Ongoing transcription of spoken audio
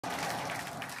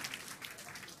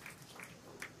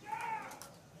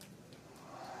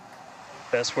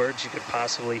Best words you could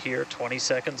possibly hear 20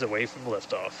 seconds away from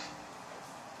liftoff.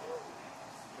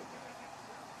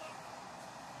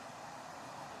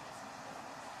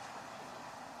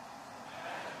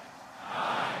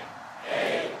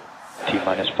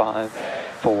 T-minus 5,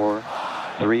 4,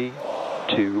 3,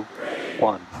 2,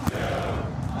 1.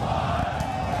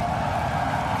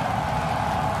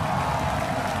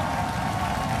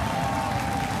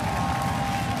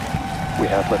 We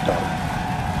have liftoff.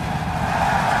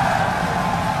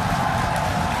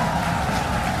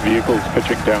 Vehicles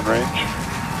pitching downrange.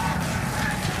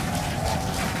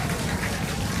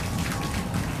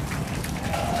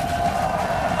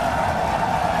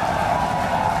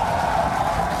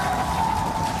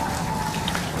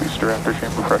 Booster after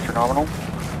chamber pressure nominal.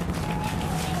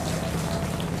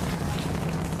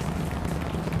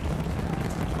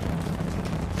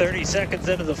 "30 seconds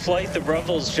into the flight, the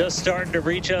rumble's just starting to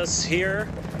reach us here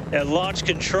at launch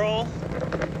control.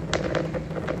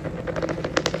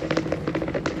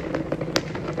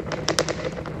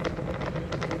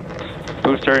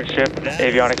 Booster and ship,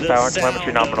 avionics power and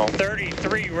telemetry nominal.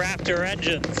 33 Raptor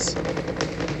engines.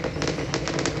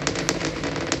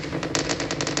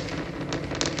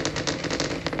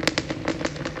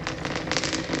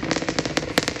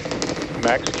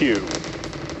 Max Q.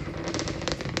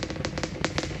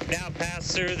 Now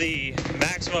pass through the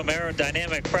maximum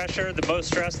aerodynamic pressure, the most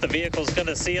stress the vehicle's going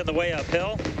to see on the way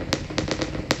uphill.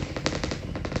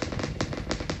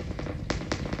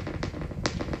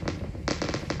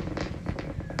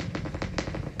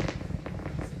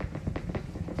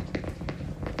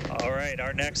 All right,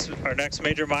 our next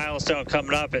major milestone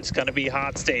coming up, it's going to be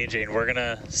hot staging. We're going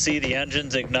to see the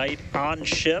engines ignite on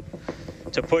ship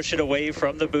to push it away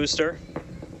from the booster.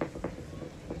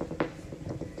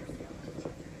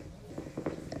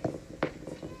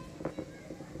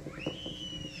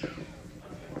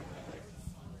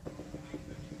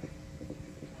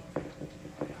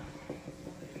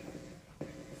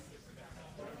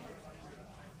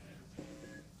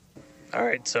 All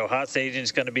right, so hot staging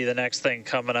is going to be the next thing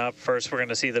coming up. First, we're going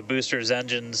to see the booster's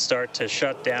engines start to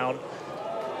shut down,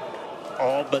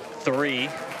 all but 3.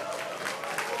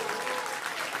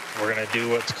 We're going to do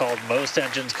what's called most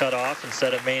engines cut off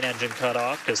instead of main engine cut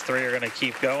off, because 3 are going to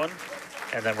keep going,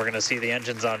 and then we're going to see the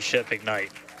engines on ship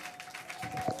ignite.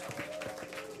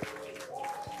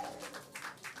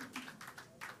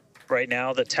 Right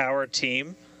now, the tower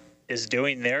team is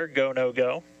doing their go, no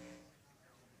go.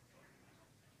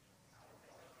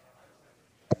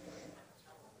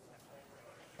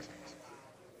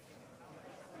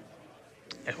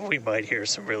 And we might hear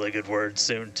some really good words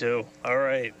soon, too. All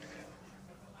right.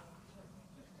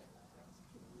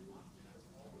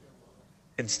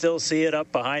 Can still see it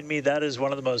up behind me. That is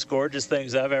one of the most gorgeous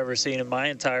things I've ever seen in my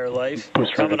entire life.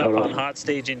 Coming up on hot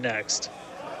staging next.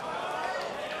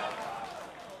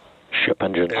 Ship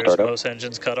engine There's startup. most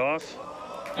engines cut off.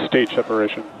 Stage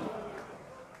separation.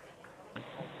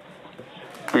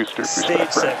 Booster Stage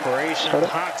separate. separation, Startup.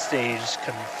 hot stage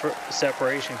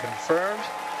separation confirmed.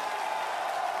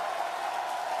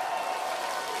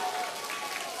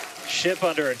 Ship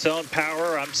under its own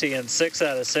power. I'm seeing 6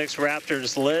 out of 6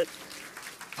 Raptors lit.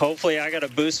 Hopefully I got a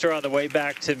booster on the way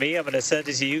back to me. I'm going to send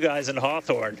it to you guys in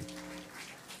Hawthorne.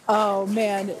 Oh,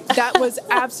 man, that was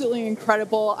absolutely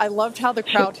incredible. I loved how the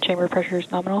crowd... Chamber pressure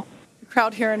is nominal. The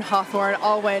crowd here in Hawthorne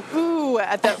all went, ooh,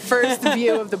 at that first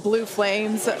view of the blue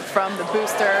flames from the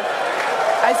booster.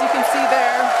 As you can see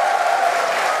there,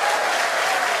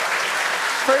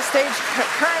 first stage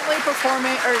currently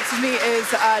performing, or excuse me,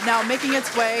 is now making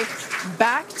its way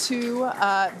back to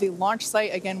the launch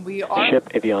site. Again, we are... Ship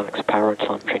avionics power and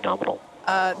telemetry nominal.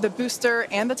 The booster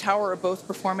and the tower are both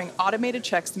performing automated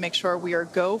checks to make sure we are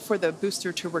go for the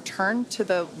booster to return to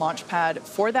the launch pad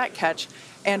for that catch.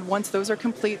 And once those are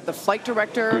complete, the flight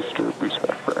director... Booster, boost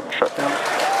back burn, shutdown.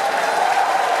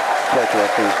 Flight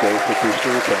directors go for booster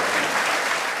return.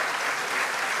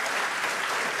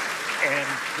 And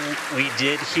we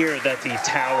did hear that the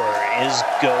tower is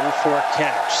go for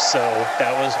catch. So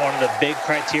that was one of the big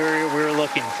criteria we were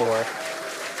looking for.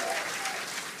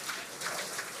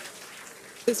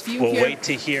 This view We'll here... wait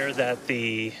to hear that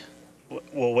the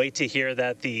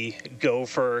go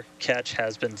for catch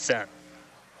has been sent.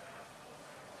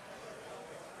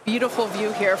 Beautiful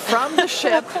view here from the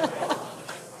ship.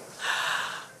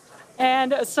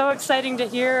 And so exciting to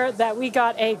hear that we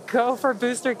got a go for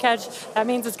booster catch. That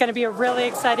means it's going to be a really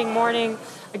exciting morning.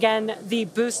 Again, the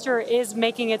booster is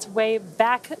making its way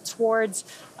back towards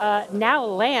now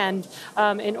land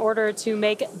in order to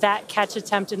make that catch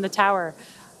attempt in the tower.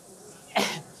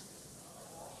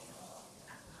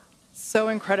 So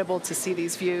incredible to see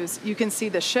these views. You can see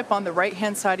the ship on the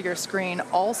right-hand side of your screen.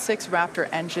 All 6 Raptor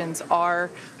engines are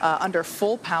under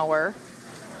full power.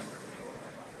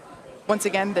 Once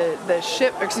again,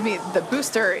 the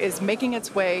booster is making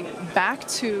its way back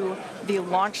to the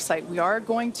launch site. We are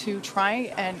going to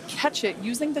try and catch it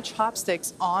using the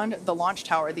chopsticks on the launch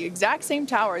tower, the exact same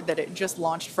tower that it just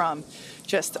launched from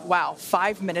just, wow,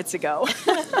 5 minutes ago.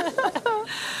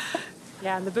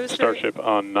 Yeah, and the booster. Starship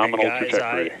on nominal Guys,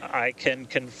 trajectory. I can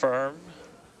confirm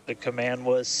the command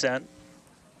was sent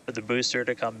for the booster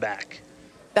to come back.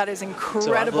 That is So I'm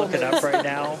incredible looking news. up right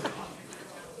now.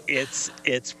 It's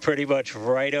pretty much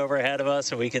right overhead of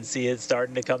us, and we can see it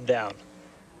starting to come down.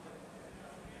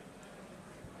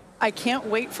 I can't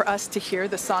wait for us to hear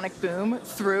the sonic boom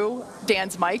through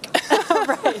Dan's mic.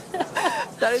 Right.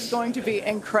 That is going to be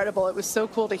incredible. It was so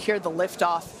cool to hear the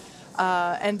liftoff.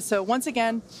 And so once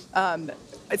again,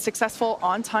 a successful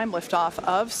on-time liftoff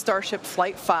of Starship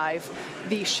Flight 5.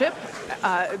 The ship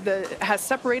has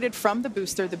separated from the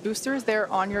booster. The booster is there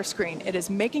on your screen. It is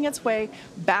making its way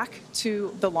back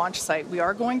to the launch site. We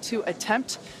are going to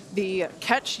attempt the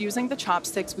catch using the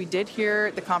chopsticks. We did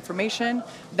hear the confirmation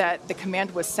that the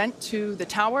command was sent to the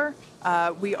tower.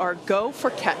 We are go for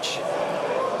catch.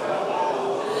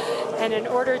 And in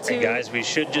order to... And guys, we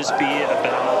should just be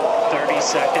about 30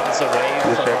 seconds away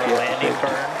from our landing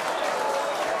burn.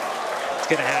 It's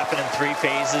going to happen in 3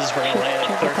 phases. We're going to land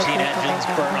 13 engines,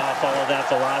 burn off all of that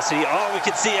velocity. Oh, we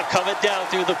can see it coming down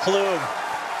through the plume.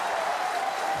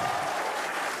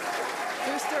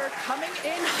 Booster coming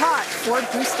in hot for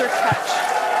booster catch.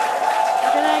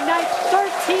 We're going to ignite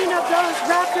 13 of those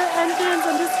Raptor engines,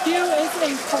 and this view is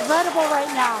incredible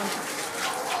right now.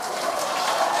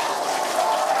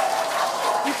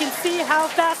 You can see how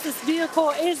fast this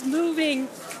vehicle is moving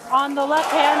on the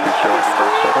left-hand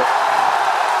screen.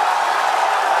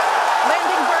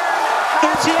 Landing burn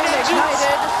has 13 been engines.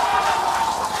 ignited.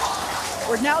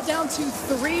 We're now down to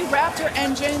 3 Raptor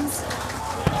engines.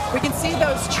 We can see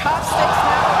those chopsticks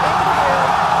now in the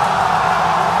view.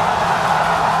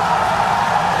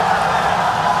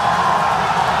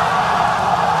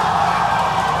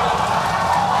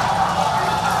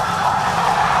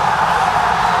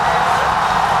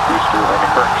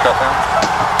 Landing burn shutdown.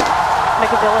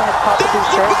 Megadilla has caught the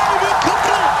booster.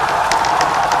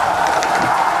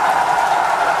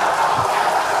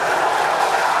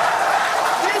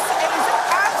 This is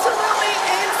absolutely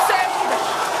insane.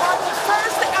 On the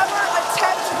first ever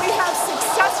attempt, we have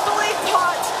successfully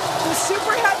caught the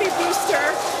Super Heavy booster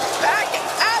back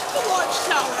at the launch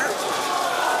tower.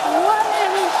 What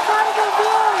an incredible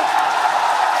view!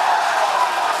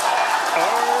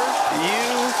 Are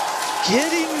you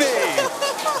kidding me?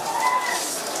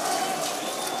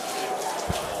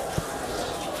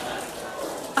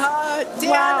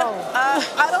 Dan, Wow.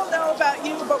 I don't know about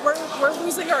you, but we're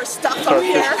losing our stuff up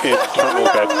Starship here. in terminal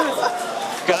bed.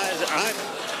 Guys,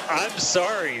 I'm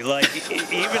sorry. Like,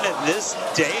 even in this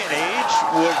day and age,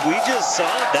 what we just saw,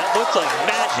 that looked like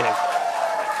magic.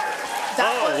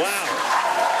 Oh, wow.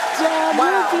 Dan, Wow.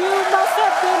 your view must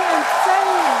have been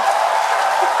insane.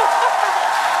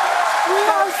 We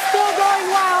are still going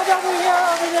wild over here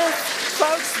over this.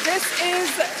 Folks, this is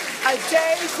a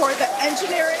day for the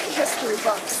engineering history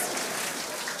books.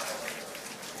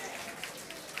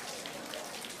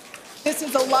 This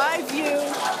is a live view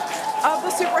of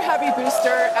the Super Heavy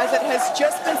booster as it has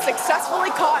just been successfully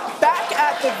caught back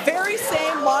at the very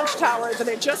same launch tower that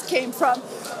it just came from.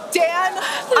 Dan,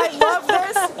 I love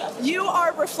this. You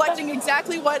are reflecting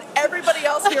exactly what everybody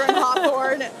else here in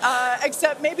Hawthorne,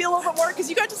 except maybe a little bit more because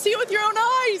you got to see it with your own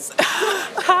eyes.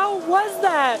 How was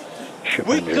that? Ship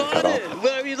We engine got cut it. off.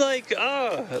 Well, I mean, like,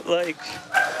 I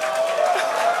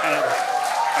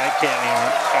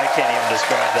can't even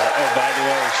describe that. Oh, by the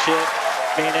way,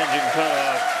 main engine cut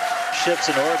off, ship's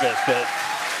in orbit, but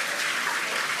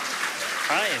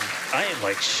I am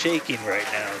like shaking right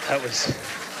now. That was.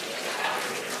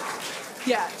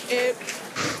 Yeah,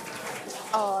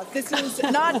 this is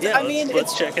not, Yeah, I mean,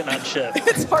 let's check in on ship.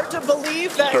 it's hard to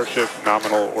believe that. Starship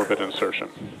nominal orbit insertion.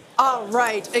 All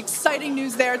right, exciting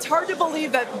news there. It's hard to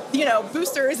believe that,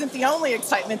 booster isn't the only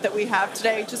excitement that we have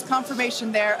today. Just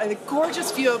confirmation there. A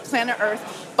gorgeous view of planet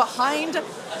Earth behind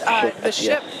the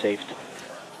ship. Saved.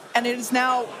 And it is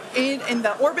now in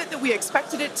the orbit that we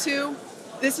expected it to.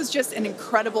 This is just an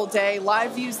incredible day.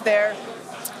 Live views there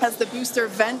as the booster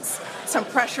vents some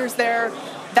pressures there.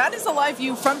 That is a live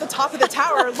view from the top of the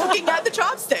tower looking at the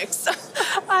chopsticks.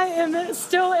 I am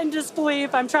still in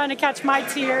disbelief. I'm trying to catch my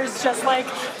tears just like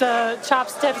the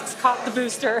chopsticks caught the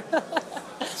booster.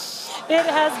 It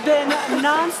has been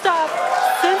nonstop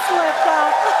since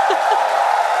liftoff.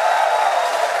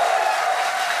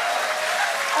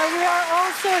 are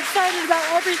all so excited about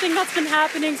everything that's been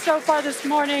happening so far this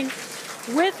morning.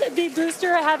 With the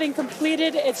booster having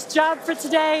completed its job for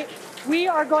today, we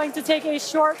are going to take a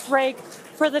short break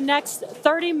for the next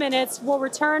 30 minutes. We'll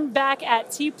return back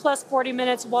at T plus 40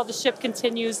 minutes while the ship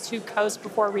continues to coast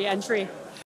before re-entry.